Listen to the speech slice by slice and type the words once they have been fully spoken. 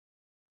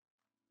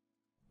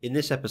In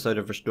this episode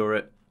of Restore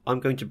It, I'm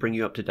going to bring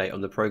you up to date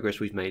on the progress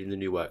we've made in the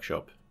new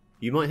workshop.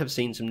 You might have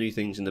seen some new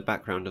things in the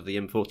background of the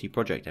M40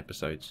 project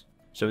episodes,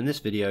 so in this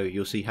video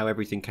you'll see how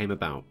everything came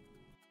about.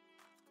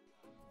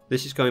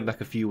 This is going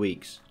back a few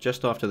weeks,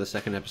 just after the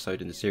second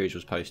episode in the series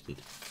was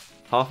posted.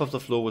 Half of the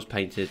floor was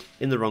painted,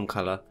 in the wrong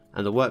colour,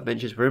 and the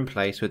workbenches were in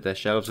place with their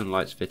shelves and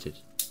lights fitted.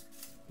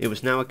 It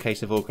was now a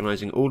case of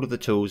organising all of the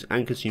tools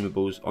and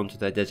consumables onto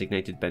their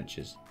designated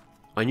benches.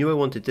 I knew I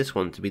wanted this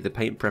one to be the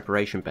paint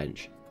preparation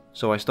bench,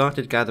 so I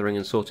started gathering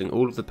and sorting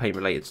all of the paint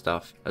related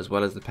stuff, as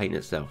well as the paint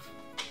itself.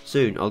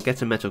 Soon I'll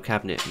get a metal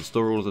cabinet and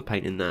store all of the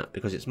paint in that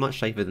because it's much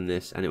safer than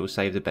this and it will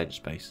save the bench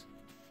space.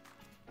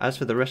 As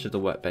for the rest of the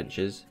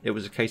workbenches, it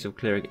was a case of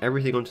clearing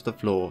everything onto the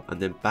floor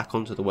and then back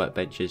onto the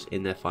workbenches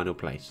in their final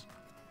place.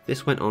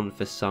 This went on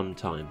for some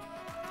time.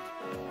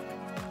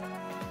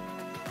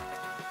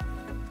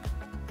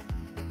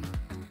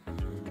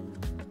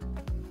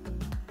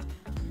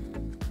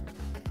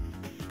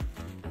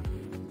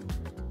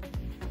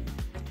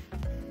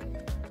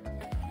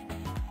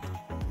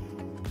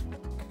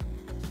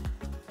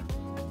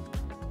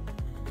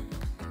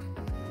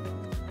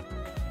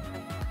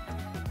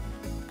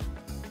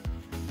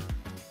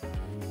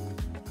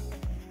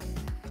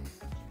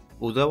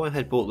 Although I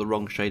had bought the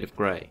wrong shade of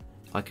grey,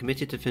 I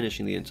committed to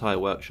finishing the entire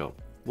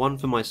workshop, one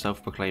for my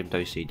self-proclaimed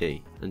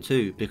OCD, and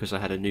two because I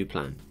had a new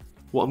plan.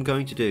 What I'm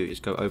going to do is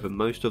go over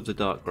most of the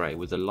dark grey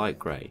with a light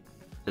grey,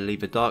 and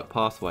leave a dark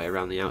pathway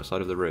around the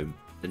outside of the room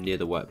and near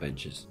the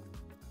workbenches.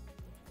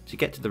 To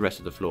get to the rest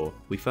of the floor,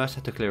 we first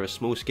had to clear a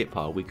small skip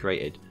pile we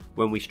created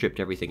when we stripped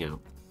everything out.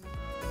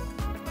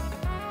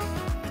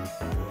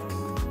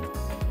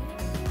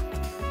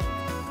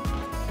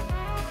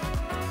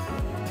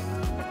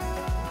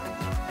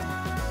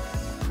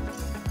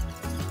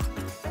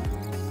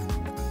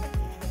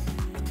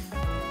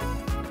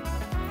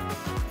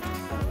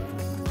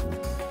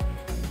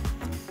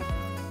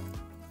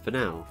 For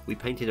now, we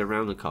painted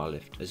around the car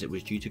lift as it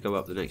was due to go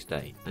up the next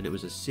day, and it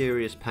was a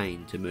serious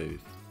pain to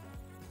move.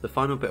 The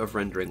final bit of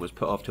rendering was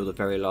put off till the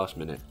very last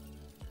minute.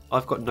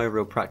 I've got no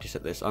real practice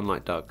at this,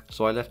 unlike Doug,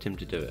 so I left him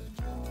to do it.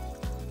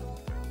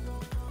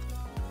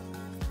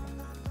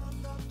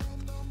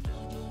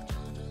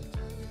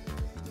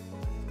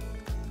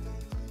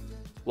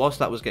 Whilst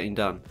that was getting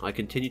done, I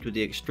continued with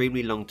the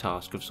extremely long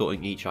task of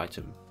sorting each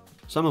item,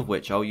 some of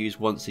which I'll use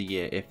once a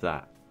year if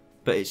that.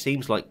 But it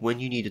seems like when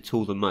you need a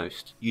tool the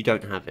most, you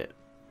don't have it.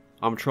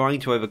 I'm trying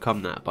to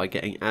overcome that by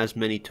getting as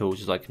many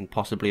tools as I can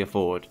possibly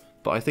afford,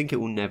 but I think it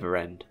will never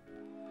end.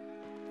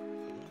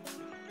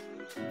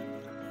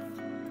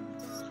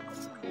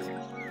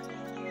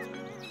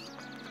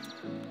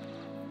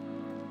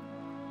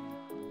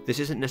 This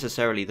isn't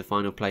necessarily the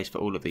final place for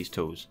all of these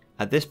tools.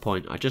 At this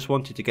point I just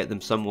wanted to get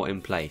them somewhat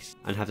in place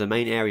and have the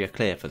main area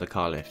clear for the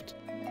car lift.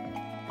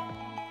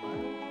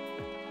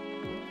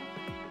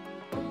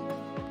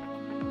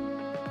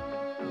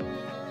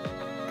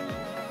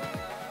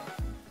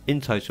 In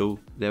total,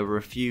 there were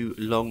a few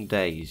long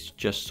days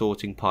just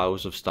sorting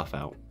piles of stuff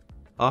out.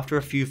 After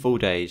a few full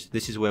days,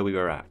 this is where we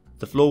were at.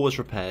 The floor was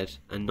repaired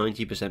and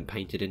 90%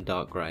 painted in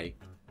dark grey.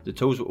 The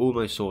tools were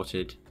almost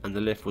sorted and the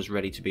lift was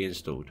ready to be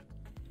installed.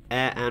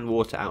 Air and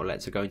water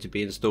outlets are going to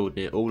be installed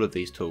near all of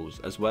these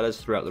tools as well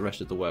as throughout the rest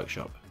of the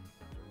workshop.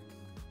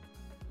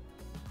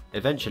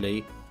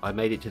 Eventually, I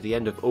made it to the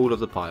end of all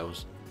of the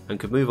piles and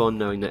could move on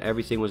knowing that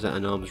everything was at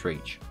an arm's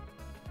reach.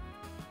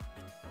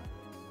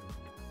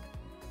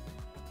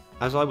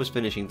 As I was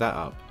finishing that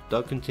up,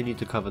 Doug continued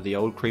to cover the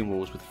old cream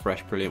walls with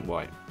fresh brilliant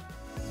white.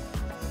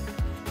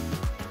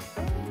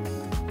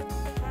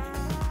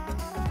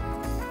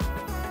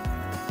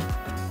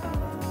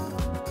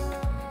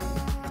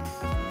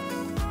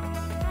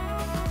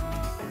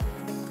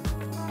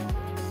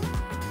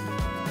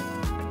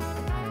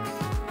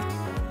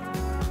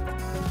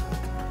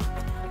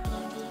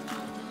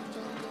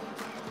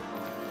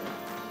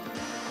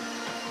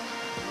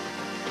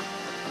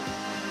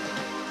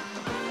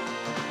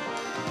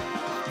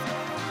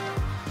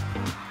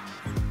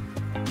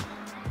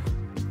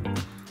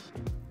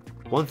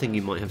 One thing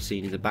you might have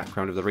seen in the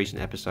background of the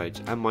recent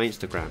episodes and my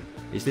Instagram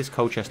is this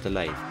Colchester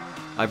lathe.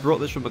 I brought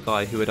this from a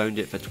guy who had owned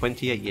it for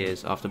 28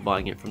 years after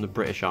buying it from the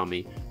British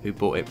Army, who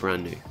bought it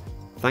brand new.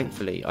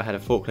 Thankfully I had a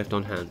forklift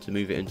on hand to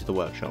move it into the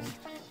workshop.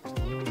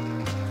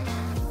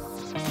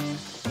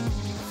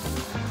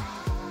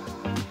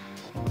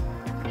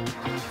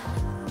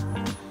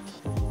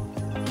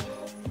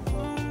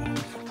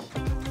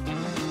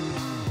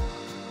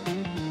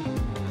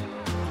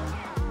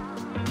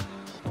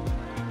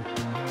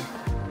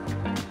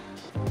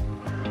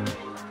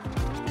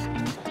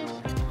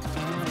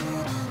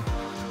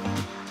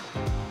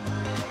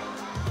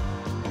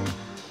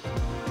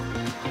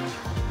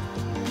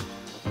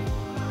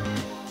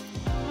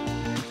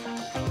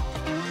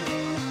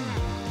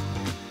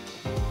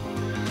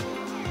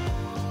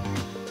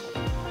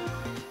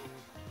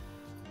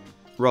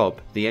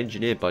 Rob, the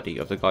engineer buddy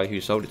of the guy who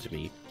sold it to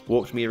me,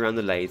 walked me around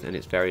the lathe and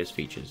its various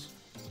features.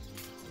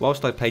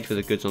 Whilst I paid for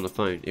the goods on the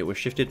phone, it was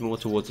shifted more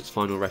towards its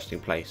final resting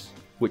place,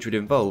 which would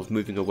involve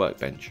moving a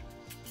workbench.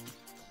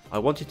 I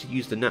wanted to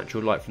use the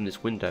natural light from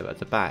this window at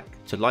the back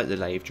to light the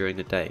lathe during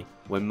the day,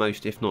 when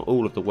most if not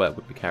all of the work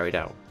would be carried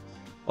out.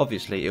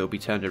 Obviously it will be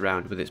turned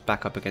around with its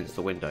back up against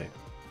the window,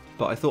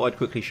 but I thought I'd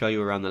quickly show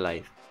you around the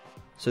lathe.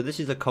 So this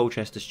is a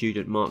Colchester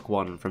Student Mark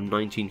I from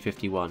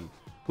 1951,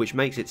 which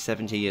makes it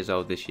 70 years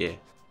old this year.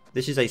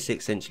 This is a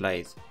 6-inch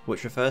lathe,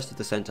 which refers to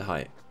the centre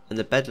height, and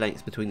the bed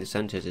length between the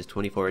centres is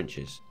 24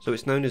 inches, so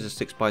it's known as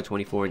a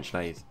 6x24 inch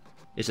lathe.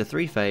 It's a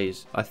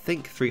 3-phase, I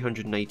think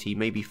 380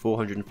 maybe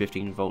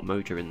 415 volt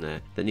motor in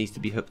there that needs to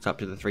be hooked up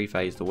to the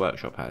 3-phase the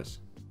workshop has.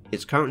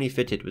 It's currently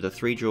fitted with a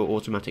 3-jaw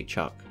automatic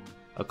chuck,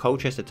 a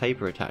Colchester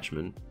taper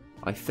attachment,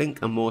 I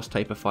think a Morse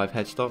Taper 5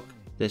 headstock.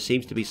 There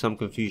seems to be some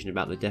confusion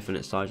about the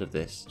definite size of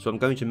this, so I'm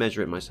going to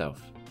measure it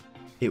myself.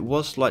 It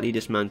was slightly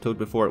dismantled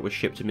before it was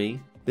shipped to me.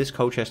 This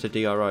Colchester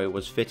DRO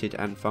was fitted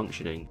and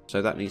functioning,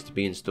 so that needs to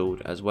be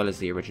installed as well as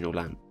the original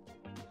lamp.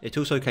 It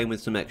also came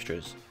with some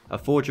extras, a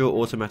 4-jaw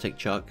automatic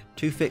chuck,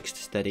 2 fixed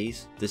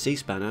steadies, the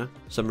C-spanner,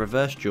 some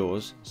reverse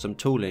jaws, some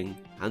tooling,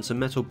 and some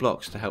metal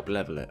blocks to help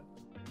level it.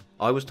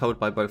 I was told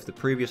by both the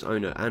previous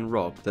owner and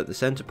Rob that the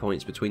centre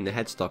points between the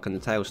headstock and the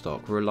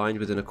tailstock were aligned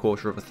within a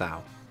quarter of a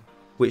thou,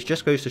 which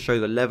just goes to show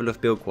the level of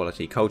build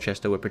quality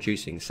Colchester were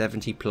producing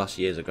 70 plus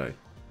years ago.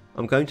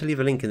 I'm going to leave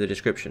a link in the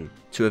description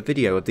to a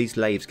video of these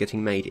lathes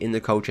getting made in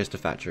the Colchester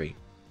factory.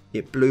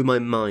 It blew my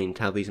mind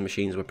how these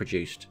machines were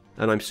produced,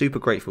 and I'm super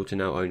grateful to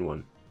now own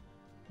one.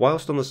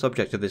 Whilst on the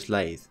subject of this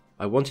lathe,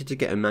 I wanted to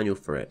get a manual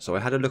for it, so I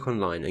had a look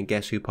online and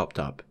guess who popped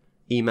up?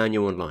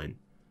 eManual Online.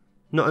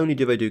 Not only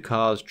do they do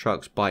cars,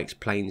 trucks, bikes,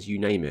 planes, you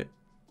name it,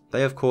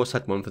 they of course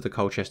had one for the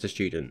Colchester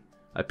Student,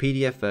 a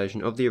PDF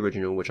version of the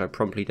original which I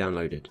promptly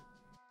downloaded.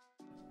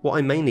 What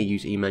I mainly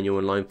use eManual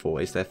Online for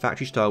is their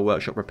factory style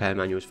workshop repair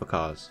manuals for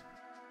cars.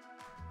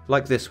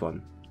 Like this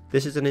one.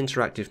 This is an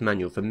interactive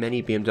manual for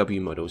many BMW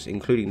models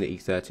including the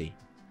E30.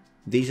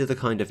 These are the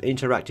kind of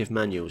interactive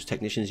manuals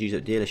technicians use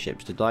at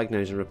dealerships to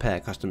diagnose and repair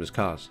customers'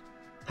 cars.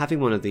 Having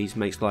one of these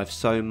makes life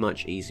so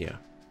much easier.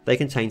 They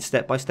contain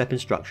step-by-step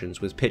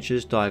instructions with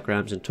pictures,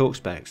 diagrams and torque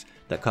specs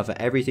that cover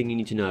everything you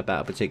need to know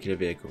about a particular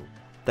vehicle.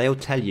 They'll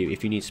tell you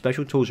if you need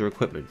special tools or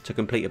equipment to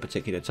complete a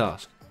particular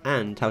task,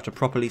 and how to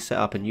properly set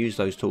up and use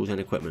those tools and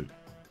equipment.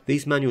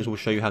 These manuals will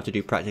show you how to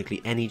do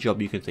practically any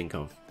job you can think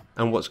of.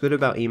 And what's good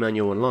about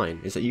eManual Online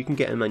is that you can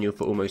get a manual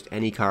for almost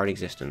any car in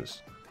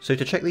existence. So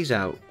to check these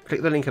out,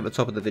 click the link at the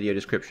top of the video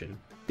description.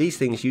 These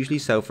things usually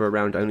sell for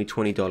around only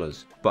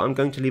 $20, but I'm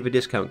going to leave a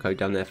discount code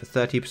down there for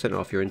 30%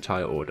 off your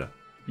entire order.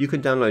 You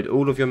can download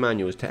all of your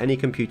manuals to any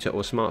computer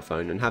or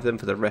smartphone and have them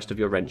for the rest of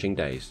your wrenching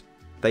days.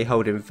 They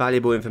hold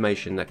invaluable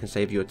information that can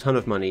save you a ton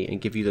of money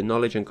and give you the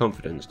knowledge and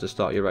confidence to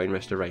start your own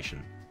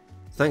restoration.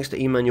 Thanks to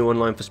eManual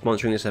Online for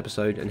sponsoring this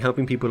episode and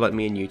helping people like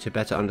me and you to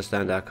better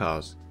understand our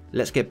cars.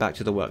 Let's get back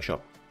to the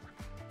workshop.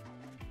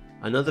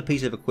 Another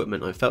piece of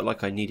equipment I felt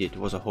like I needed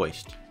was a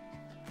hoist.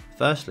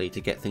 Firstly, to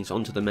get things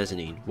onto the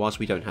mezzanine whilst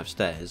we don't have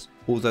stairs,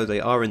 although they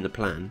are in the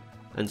plan,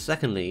 and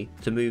secondly,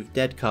 to move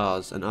dead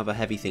cars and other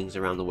heavy things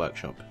around the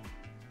workshop.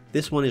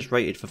 This one is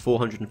rated for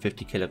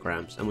 450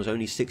 kilograms and was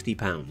only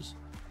 £60.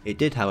 It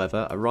did,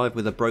 however, arrive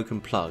with a broken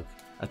plug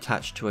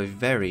attached to a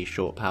very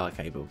short power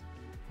cable.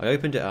 I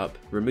opened it up,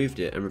 removed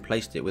it and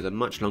replaced it with a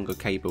much longer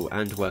cable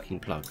and working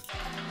plug.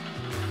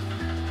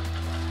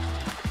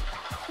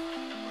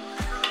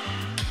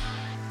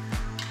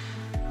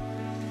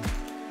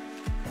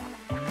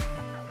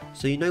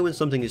 So you know when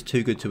something is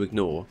too good to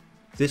ignore,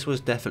 this was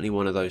definitely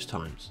one of those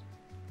times.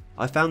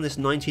 I found this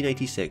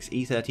 1986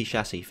 E30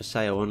 chassis for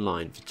sale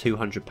online for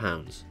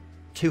 £200.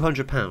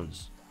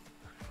 £200!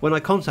 When I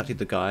contacted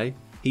the guy,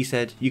 he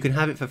said, "You can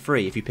have it for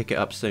free if you pick it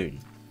up soon."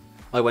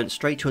 I went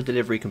straight to a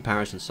delivery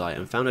comparison site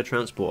and found a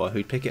transporter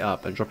who'd pick it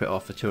up and drop it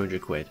off for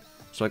 200 quid,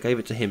 so I gave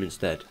it to him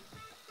instead.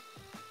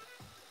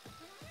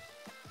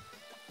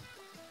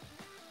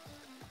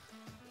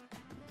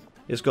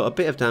 It's got a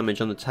bit of damage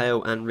on the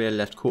tail and rear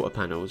left quarter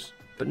panels,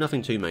 but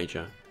nothing too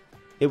major.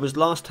 It was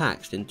last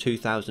taxed in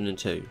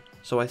 2002,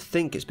 so I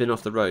think it's been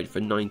off the road for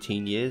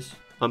 19 years.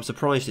 I'm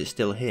surprised it's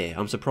still here,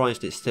 I'm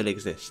surprised it still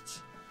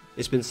exists.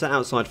 It's been sat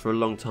outside for a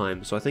long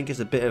time, so I think it's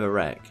a bit of a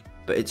wreck,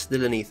 but it's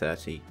still an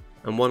E30,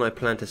 and one I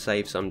plan to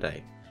save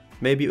someday.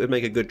 Maybe it would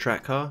make a good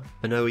track car,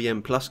 an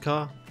OEM plus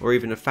car, or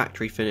even a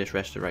factory finish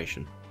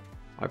restoration.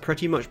 I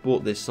pretty much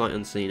bought this sight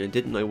unseen and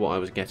didn't know what I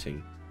was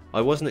getting. I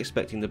wasn't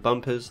expecting the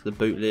bumpers, the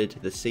boot lid,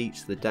 the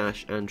seats, the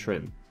dash and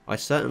trim. I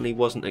certainly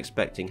wasn't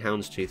expecting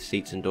houndstooth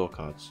seats and door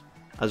cards,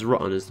 as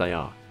rotten as they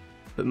are.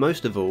 But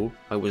most of all,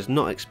 I was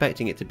not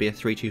expecting it to be a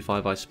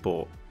 325i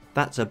Sport.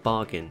 That's a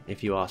bargain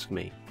if you ask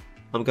me.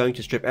 I'm going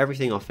to strip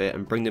everything off it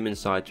and bring them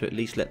inside to at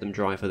least let them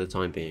dry for the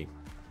time being.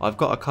 I've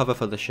got a cover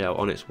for the shell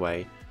on its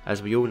way,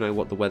 as we all know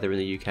what the weather in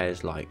the UK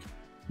is like.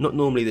 Not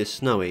normally this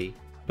snowy,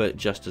 but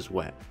just as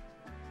wet.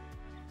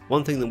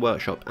 One thing the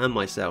workshop and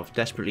myself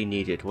desperately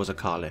needed was a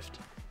car lift.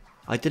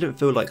 I didn't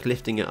feel like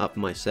lifting it up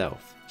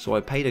myself, so I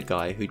paid a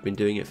guy who'd been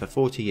doing it for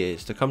 40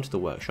 years to come to the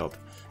workshop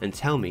and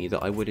tell me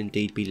that I would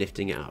indeed be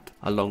lifting it up,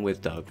 along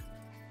with Doug.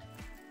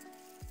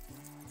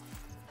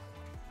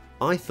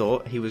 I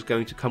thought he was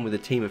going to come with a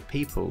team of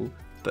people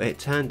but it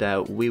turned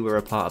out we were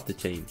a part of the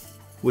team,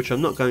 which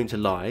I'm not going to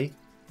lie,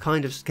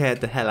 kind of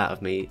scared the hell out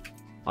of me.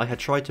 I had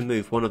tried to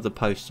move one of the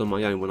posts on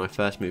my own when I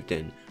first moved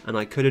in, and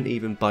I couldn't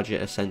even budge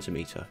it a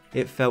centimetre.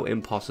 It felt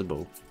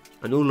impossible.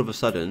 And all of a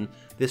sudden,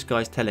 this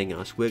guy's telling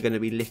us we're going to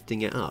be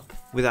lifting it up,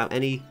 without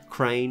any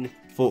crane,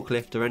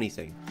 forklift or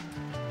anything.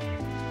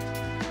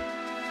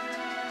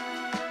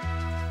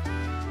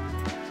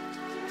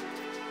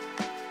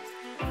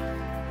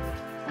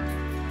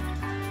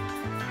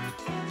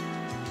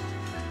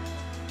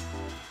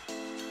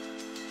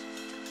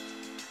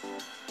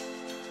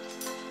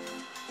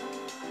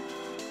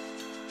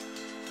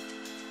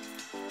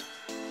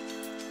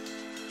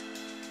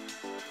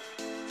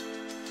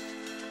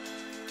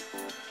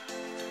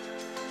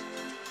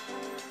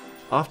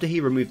 After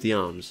he removed the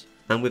arms,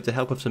 and with the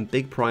help of some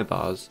big pry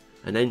bars,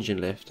 an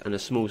engine lift and a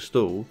small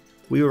stool,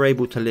 we were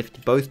able to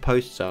lift both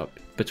posts up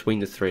between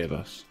the three of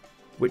us,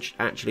 which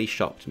actually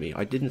shocked me.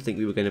 I didn't think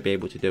we were going to be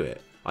able to do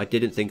it. I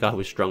didn't think I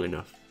was strong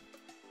enough.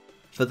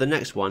 For the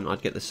next one,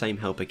 I'd get the same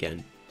help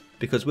again,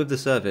 because with the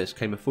service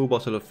came a full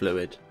bottle of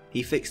fluid.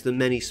 He fixed the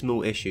many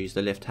small issues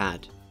the lift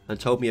had, and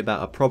told me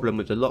about a problem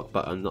with the lock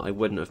button that I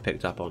wouldn't have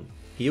picked up on.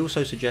 He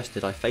also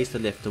suggested I face the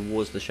lift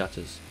towards the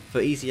shutters,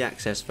 for easy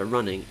access for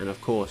running and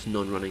of course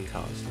non-running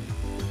cars.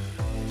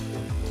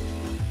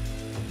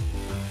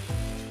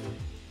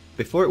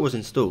 Before it was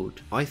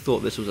installed, I thought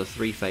this was a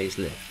 3-phase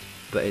lift,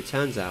 but it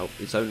turns out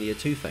it's only a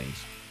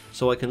 2-phase.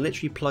 So I can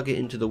literally plug it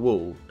into the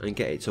wall and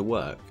get it to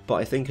work, but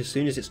I think as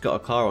soon as it's got a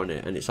car on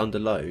it and it's under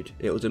load,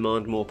 it will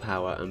demand more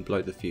power and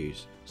blow the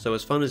fuse. So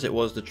as fun as it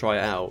was to try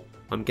it out,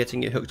 I'm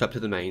getting it hooked up to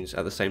the mains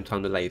at the same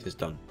time the lathe is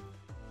done.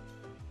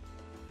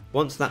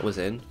 Once that was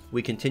in,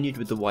 we continued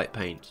with the white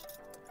paint.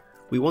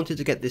 We wanted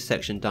to get this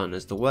section done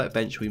as the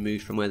workbench we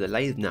moved from where the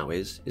lathe now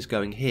is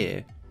going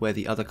here where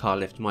the other car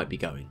lift might be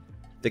going.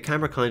 The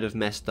camera kind of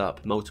messed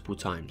up multiple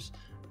times,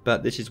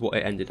 but this is what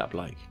it ended up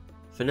like.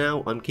 For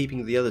now I'm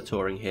keeping the other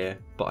touring here,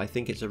 but I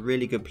think it's a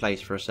really good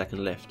place for a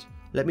second lift.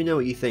 Let me know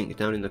what you think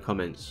down in the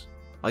comments.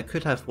 I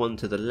could have one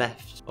to the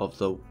left of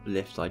the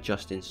lift I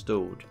just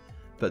installed,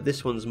 but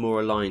this one's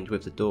more aligned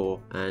with the door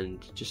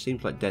and just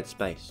seems like dead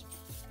space.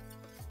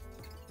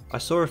 I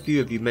saw a few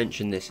of you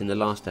mention this in the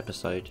last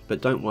episode,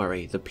 but don't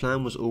worry, the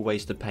plan was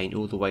always to paint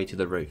all the way to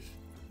the roof.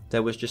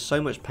 There was just so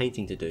much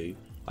painting to do,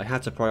 I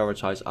had to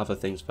prioritise other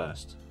things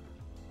first.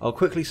 I'll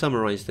quickly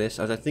summarise this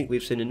as I think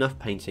we've seen enough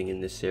painting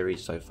in this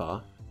series so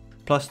far.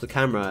 Plus the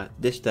camera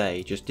this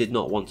day just did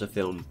not want to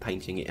film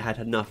painting, it had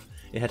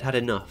had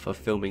enough of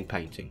filming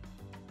painting.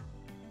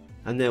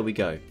 And there we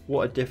go,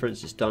 what a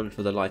difference it's done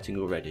for the lighting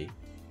already.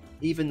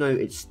 Even though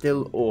it's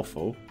still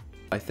awful,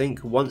 I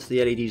think once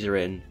the LEDs are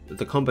in,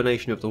 the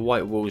combination of the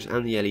white walls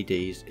and the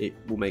LEDs, it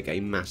will make a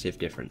massive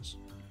difference.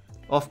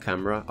 Off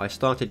camera, I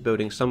started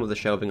building some of the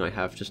shelving I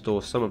have to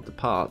store some of the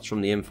parts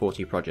from the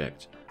M40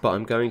 project, but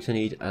I'm going to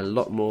need a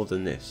lot more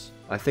than this.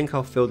 I think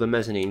I'll fill the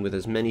mezzanine with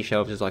as many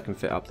shelves as I can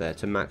fit up there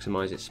to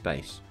maximise its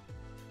space.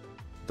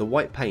 The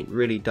white paint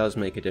really does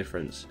make a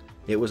difference.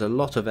 It was a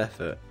lot of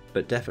effort,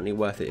 but definitely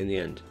worth it in the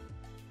end.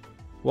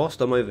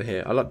 Whilst I'm over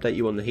here, I'll update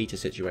you on the heater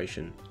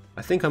situation.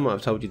 I think I might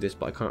have told you this,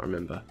 but I can't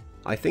remember.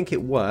 I think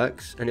it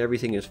works and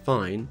everything is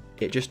fine,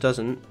 it just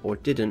doesn't or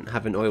didn't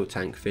have an oil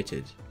tank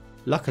fitted.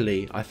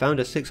 Luckily, I found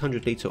a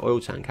 600 litre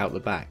oil tank out the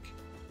back.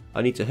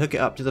 I need to hook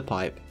it up to the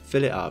pipe,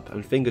 fill it up,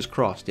 and fingers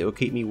crossed it will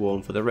keep me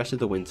warm for the rest of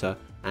the winter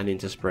and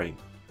into spring.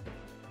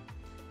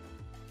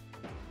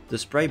 The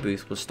spray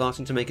booth was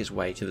starting to make its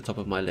way to the top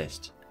of my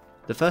list.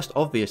 The first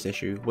obvious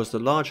issue was the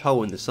large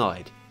hole in the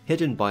side,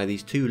 hidden by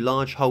these two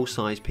large hole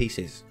sized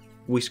pieces.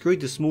 We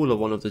screwed the smaller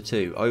one of the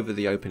two over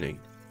the opening,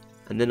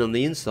 and then on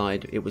the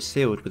inside it was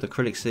sealed with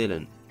acrylic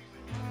sealant.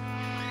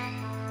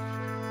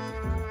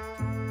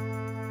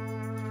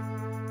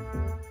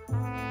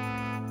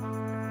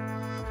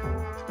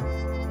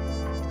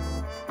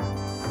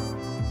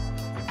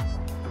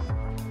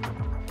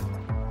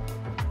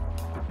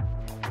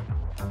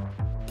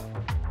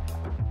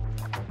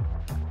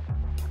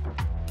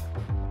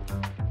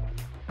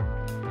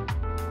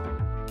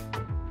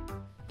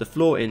 The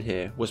floor in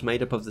here was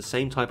made up of the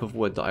same type of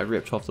wood that I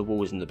ripped off the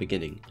walls in the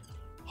beginning.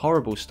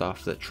 Horrible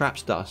stuff that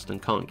traps dust and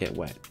can't get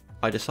wet.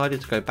 I decided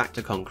to go back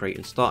to concrete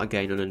and start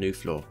again on a new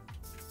floor.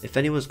 If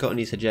anyone's got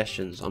any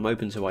suggestions, I'm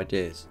open to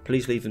ideas,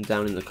 please leave them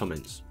down in the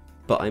comments,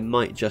 but I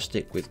might just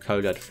stick with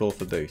coloured floor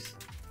for booth.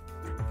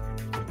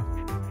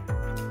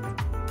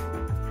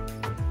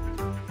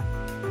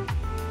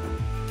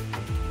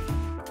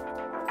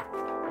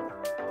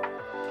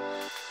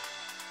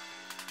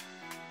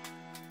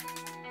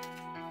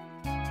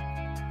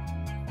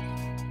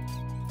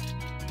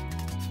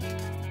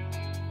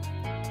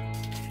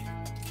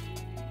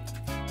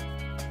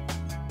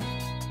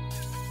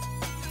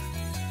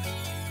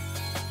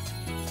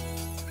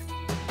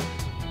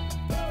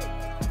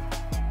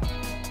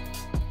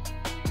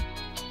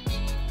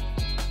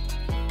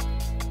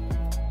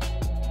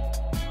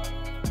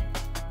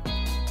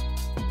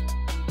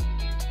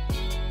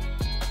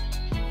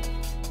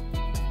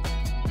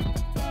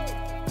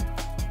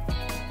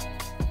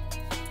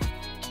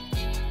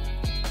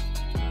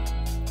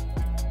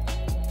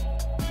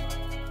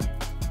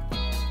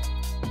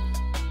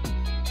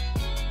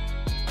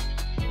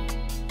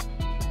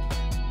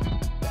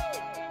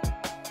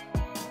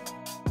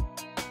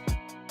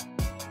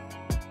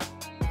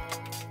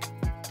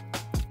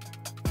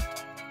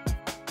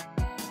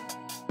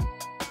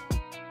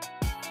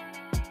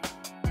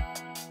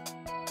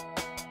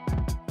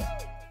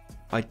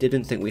 I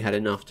didn't think we had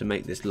enough to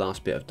make this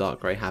last bit of dark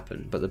grey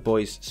happen, but the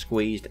boys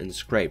squeezed and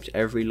scraped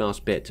every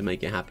last bit to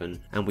make it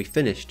happen, and we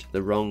finished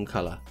the wrong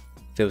colour.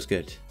 Feels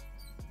good.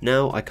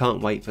 Now I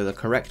can't wait for the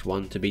correct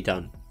one to be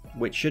done,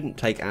 which shouldn't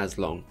take as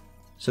long.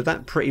 So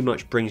that pretty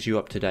much brings you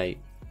up to date,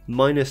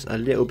 minus a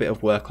little bit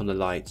of work on the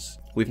lights.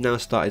 We've now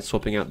started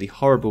swapping out the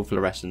horrible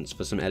fluorescence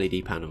for some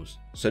LED panels.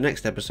 So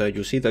next episode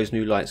you'll see those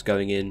new lights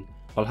going in,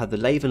 I'll have the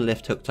lathe and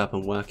lift hooked up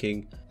and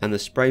working, and the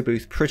spray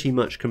booth pretty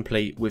much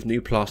complete with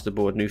new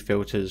plasterboard, new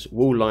filters,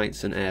 wall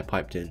lights and air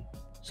piped in.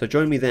 So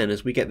join me then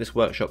as we get this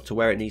workshop to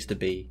where it needs to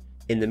be.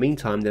 In the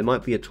meantime there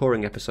might be a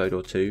touring episode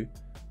or two.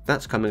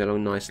 That's coming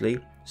along nicely.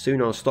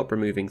 Soon I'll stop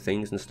removing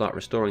things and start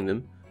restoring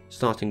them,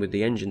 starting with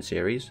the engine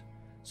series.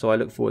 So I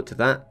look forward to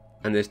that,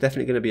 and there's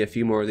definitely going to be a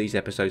few more of these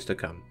episodes to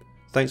come.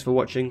 Thanks for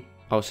watching,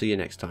 I'll see you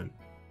next time.